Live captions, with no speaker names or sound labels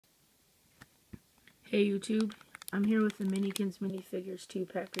Hey YouTube, I'm here with the Minikins minifigures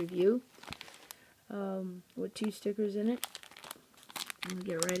 2-pack review with 2 stickers in it. I'm going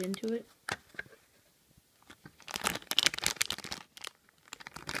to get right into it.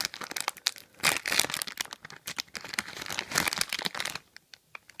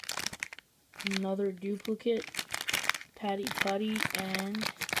 Another duplicate, Patty Putty, and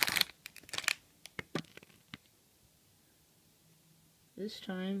this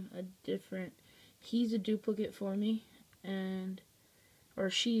time a different, he's a duplicate for me, or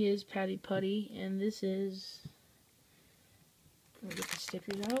she is Patty Putty, and this is, let me get the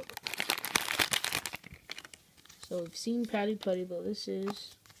stickers out. So we've seen Patty Putty, but this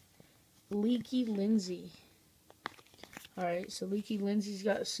is Leaky Lindsay. Alright, so Leaky Lindsay's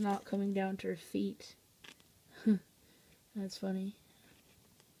got snot coming down to her feet. That's funny.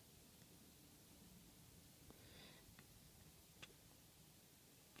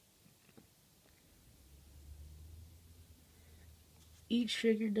 Each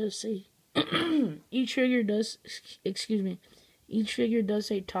figure does say each figure does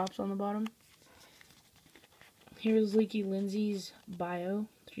say tops on the bottom. Here's Leaky Lindsay's bio.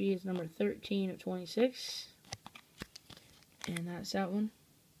 She is number 13 of 26. And that's that one.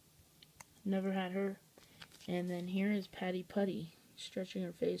 Never had her. And then here is Patty Putty, stretching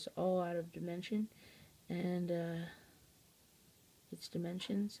her face all out of dimension. And its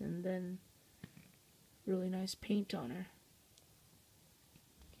dimensions. And then really nice paint on her.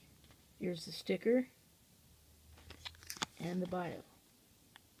 Here's the sticker. And the bio.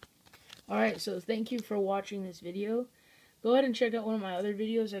 Alright, so thank you for watching this video. Go ahead and check out one of my other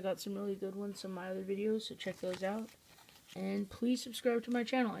videos. I got some really good ones on my other videos, so check those out. And please subscribe to my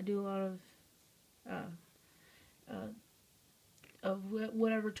channel. I do a lot of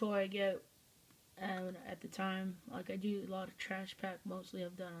whatever toy I get at the time. Like I do a lot of trash pack, mostly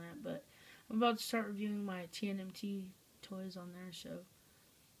I've done that, but I'm about to start reviewing my TNMT toys on there, so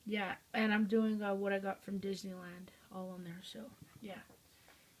yeah, and I'm doing what I got from Disneyland all on there, so yeah.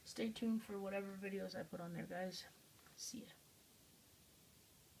 Stay tuned for whatever videos I put on there, guys. See ya.